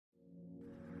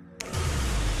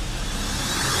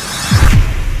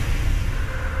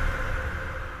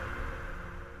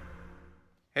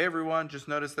Hey everyone, just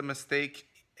noticed a mistake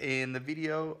in the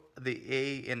video. The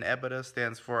A in EBITDA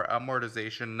stands for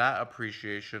amortization, not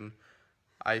appreciation.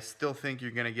 I still think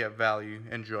you're going to get value.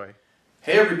 Enjoy.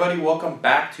 Hey everybody, welcome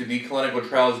back to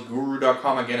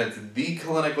theclinicaltrialsguru.com. Again, it's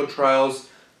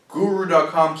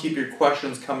theclinicaltrialsguru.com. Keep your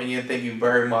questions coming in. Thank you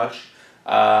very much.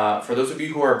 For those of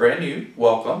you who are brand new,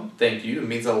 welcome. Thank you. It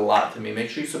means a lot to me. Make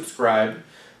sure you subscribe.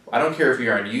 I don't care if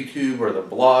you're on YouTube or the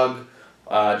blog.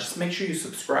 Just make sure you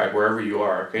subscribe wherever you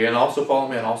are, okay? And also follow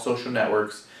me on all social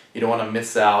networks. You don't want to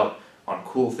miss out on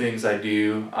cool things I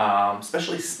do,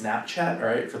 especially Snapchat,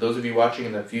 right? For those of you watching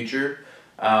in the future,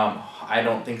 I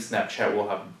don't think Snapchat will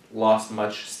have lost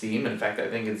much steam. In fact, I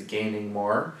think it's gaining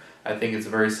more. I think it's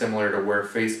very similar to where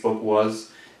Facebook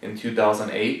was in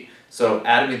 2008. So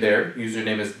add me there.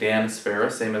 Username is Dan Sfera,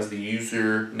 same as the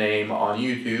username on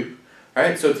YouTube.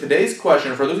 Alright, so today's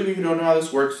question, for those of you who don't know how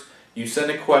this works, you send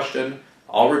a question,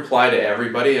 I'll reply to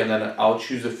everybody, and then I'll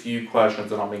choose a few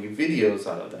questions and I'll make videos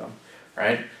out of them.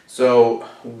 Right? So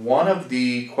one of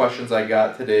the questions I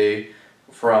got today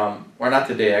from, or not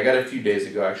today, I got a few days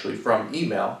ago actually, from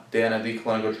email,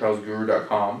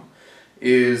 dan@theclinicaltrialsguru.com,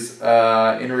 is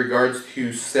in regards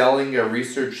to selling a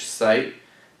research site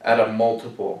at a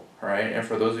multiple, right? And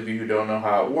for those of you who don't know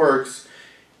how it works,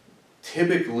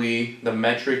 typically the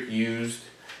metric used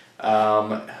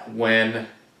when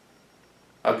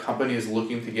a company is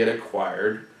looking to get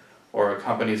acquired, or a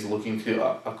company is looking to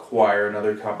acquire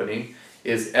another company,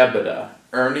 is EBITDA,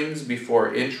 earnings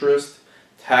before interest,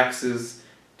 taxes,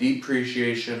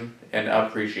 depreciation, and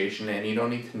appreciation. And you don't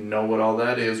need to know what all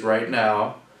that is right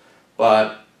now,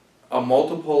 but a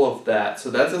multiple of that.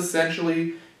 So that's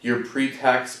essentially your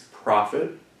pre-tax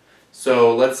profit.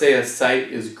 So let's say a site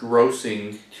is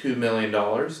grossing $2 million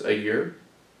a year,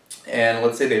 and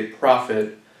let's say they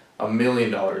profit $1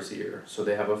 million a year. So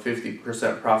they have a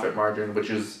 50% profit margin,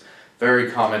 which is very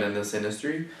common in this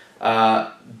industry.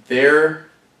 Their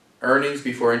earnings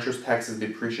before interest, taxes,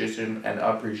 depreciation, and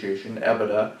appreciation,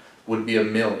 EBITDA, would be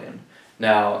 $1 million.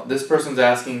 Now, this person's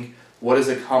asking, what is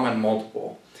a common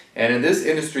multiple? And in this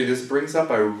industry, this brings up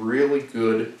a really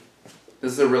good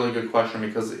question,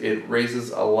 because it raises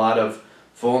a lot of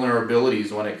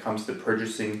vulnerabilities when it comes to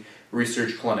purchasing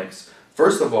research clinics.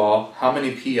 First of all, how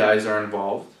many PIs are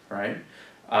involved, right?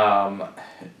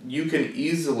 You can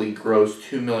easily gross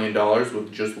 $2 million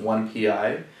with just one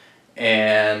PI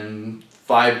and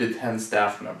 5 to 10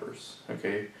 staff members,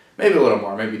 okay? Maybe a little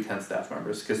more, maybe 10 staff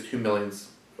members, because 2 million's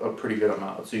a pretty good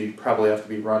amount. So you probably have to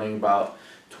be running about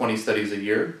 20 studies a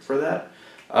year for that.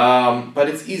 But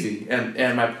it's easy,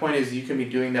 and my point is you can be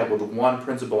doing that with one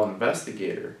principal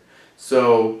investigator.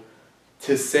 So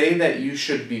to say that you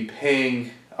should be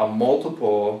paying a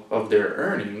multiple of their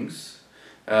earnings,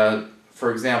 for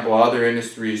example, other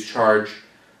industries charge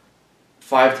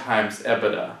 5 times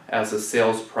EBITDA as a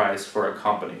sales price for a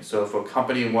company. So if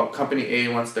company A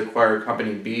wants to acquire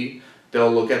company B,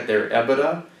 they'll look at their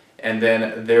EBITDA, and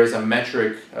then there's a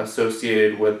metric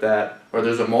associated with that, or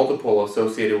there's a multiple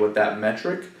associated with that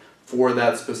metric for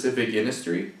that specific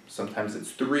industry. Sometimes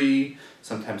it's 3,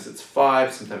 sometimes it's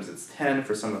 5, sometimes it's 10.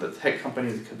 For some of the tech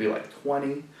companies, it could be like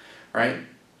 20, right?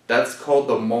 That's called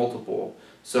the multiple.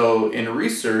 So in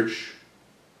research,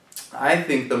 I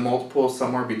think the multiple is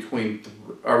somewhere between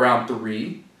around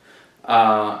 3.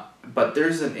 But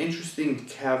there's an interesting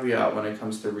caveat when it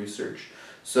comes to research.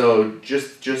 So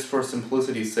just for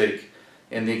simplicity's sake,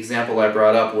 in the example I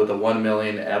brought up with the 1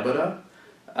 million EBITDA,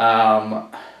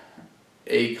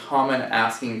 a common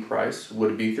asking price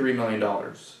would be $3 million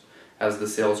as the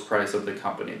sales price of the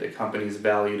company. The company is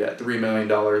valued at $3 million,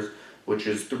 which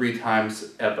is 3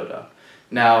 times EBITDA.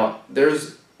 Now,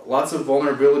 there's lots of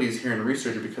vulnerabilities here in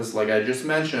research, because like I just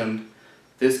mentioned,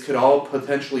 this could all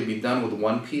potentially be done with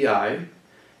one PI,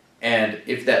 and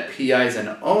if that PI is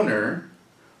an owner,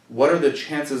 what are the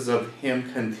chances of him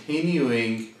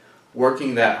continuing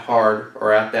working that hard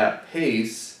or at that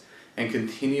pace and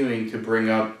continuing to bring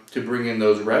in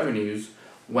those revenues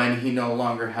when he no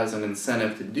longer has an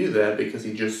incentive to do that because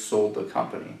he just sold the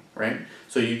company, right?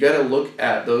 So you got to look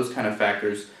at those kind of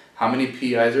factors. How many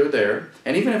PIs are there?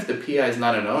 And even if the PI is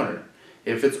not an owner,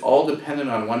 if it's all dependent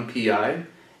on one PI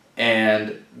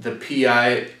and the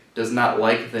PI does not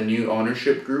like the new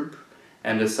ownership group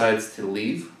and decides to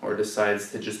leave, or decides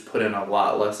to just put in a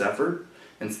lot less effort,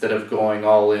 instead of going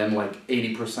all in, like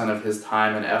 80% of his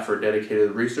time and effort dedicated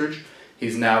to research,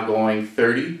 he's now going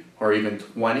 30 or even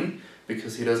 20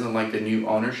 because he doesn't like the new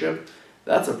ownership,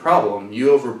 that's a problem.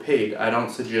 You overpaid. I don't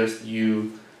suggest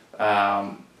you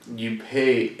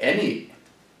pay any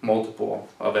multiple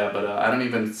of EBITDA. I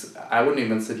wouldn't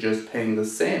even suggest paying the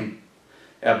same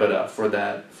EBITDA for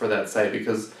that site,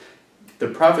 because the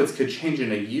profits could change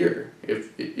in a year.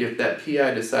 If that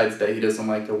PI decides that he doesn't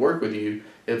like to work with you,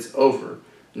 it's over.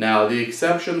 Now, the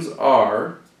exceptions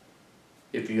are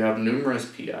if you have numerous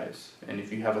PIs and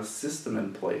if you have a system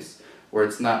in place where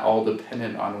it's not all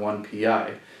dependent on one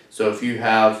PI. So if you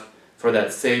have, for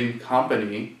that same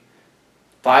company,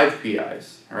 5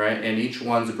 PIs, all right, and each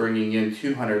one's bringing in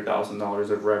 $200,000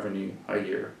 of revenue a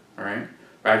year, all right,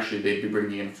 or actually they'd be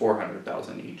bringing in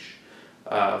 $400,000 each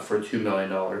for $2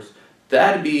 million.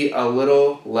 That'd be a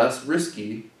little less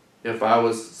risky if I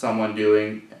was someone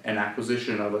doing an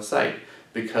acquisition of a site,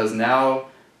 because now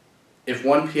if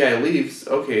one PI leaves,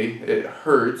 okay, it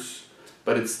hurts,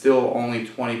 but it's still only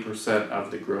 20%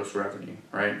 of the gross revenue,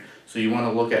 right? So you want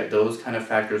to look at those kind of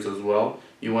factors as well.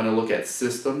 You want to look at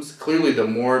systems. Clearly, the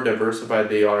more diversified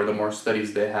they are, the more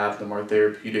studies they have, the more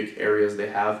therapeutic areas they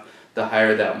have, the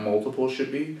higher that multiple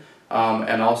should be.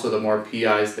 And also the more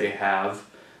PIs they have,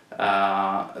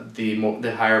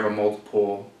 the higher of a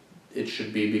multiple it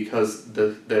should be, because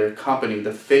the company,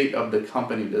 the fate of the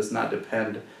company does not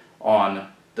depend on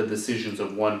the decisions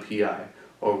of one PI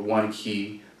or one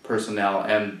key personnel.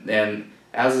 And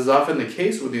as is often the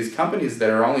case with these companies that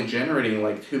are only generating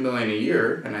like $2 million a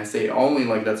year, and I say only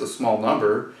like that's a small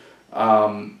number,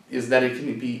 is that it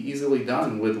can be easily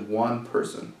done with one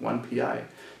person, one PI.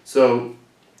 So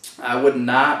I would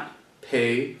not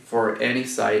pay for any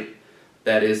site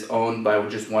that is owned by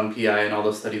just one PI and all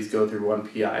the studies go through one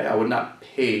PI. I would not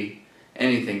pay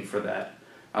anything for that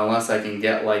unless I can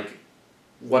get like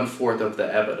 1/4 of the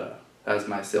EBITDA as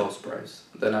my sales price.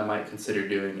 Then I might consider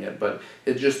doing it, but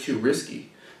it's just too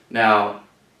risky. Now,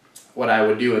 what I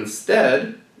would do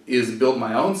instead is build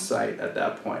my own site at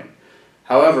that point.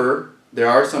 However, there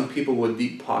are some people with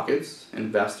deep pockets,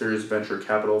 investors, venture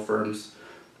capital firms.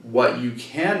 What you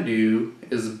can do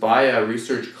is buy a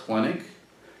research clinic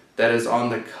that is on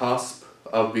the cusp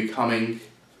of becoming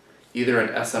either an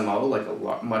SMO, like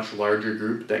a much larger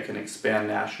group that can expand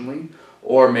nationally,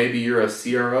 or maybe you're a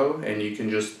CRO and you can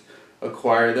just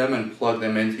acquire them and plug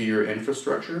them into your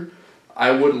infrastructure.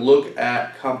 I would look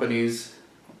at companies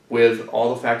with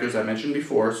all the factors I mentioned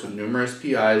before, so numerous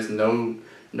PIs, no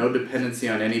dependency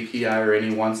on any PI or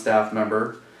any one staff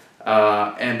member,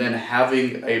 and then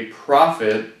having a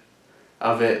profit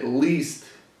of at least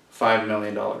 $5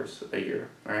 million a year,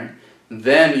 right?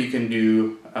 Then you can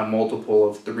do a multiple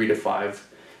of 3 to 5.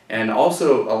 And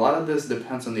also, a lot of this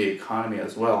depends on the economy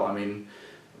as well. I mean,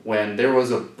 when there was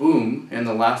a boom in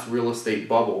the last real estate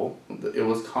bubble, it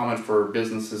was common for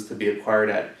businesses to be acquired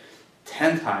at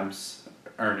 10 times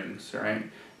earnings, right?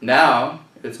 Now,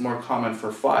 it's more common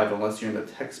for 5 unless you're in the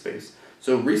tech space.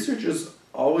 So research is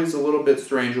always a little bit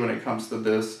strange when it comes to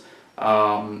this.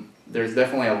 There's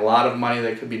definitely a lot of money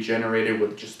that could be generated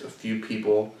with just a few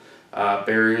people.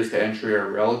 Barriers to entry are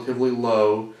relatively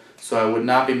low, so I would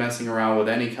not be messing around with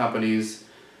any companies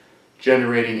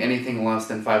generating anything less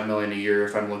than $5 million a year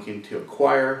if I'm looking to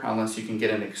acquire, unless you can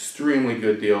get an extremely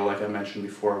good deal, like I mentioned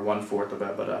before, 1/4 of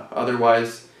EBITDA.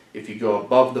 Otherwise, if you go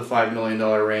above the $5 million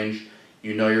range,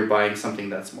 you know you're buying something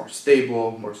that's more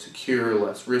stable, more secure,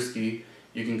 less risky.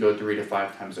 You can go 3 to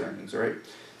 5 times earnings, right?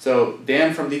 So,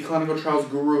 Dan from The Clinical Trials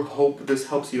Guru, hope this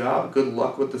helps you out. Good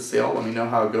luck with the sale. Let me know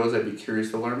how it goes. I'd be curious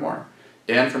to learn more.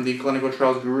 Dan from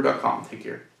theclinicaltrialsguru.com. Take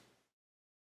care.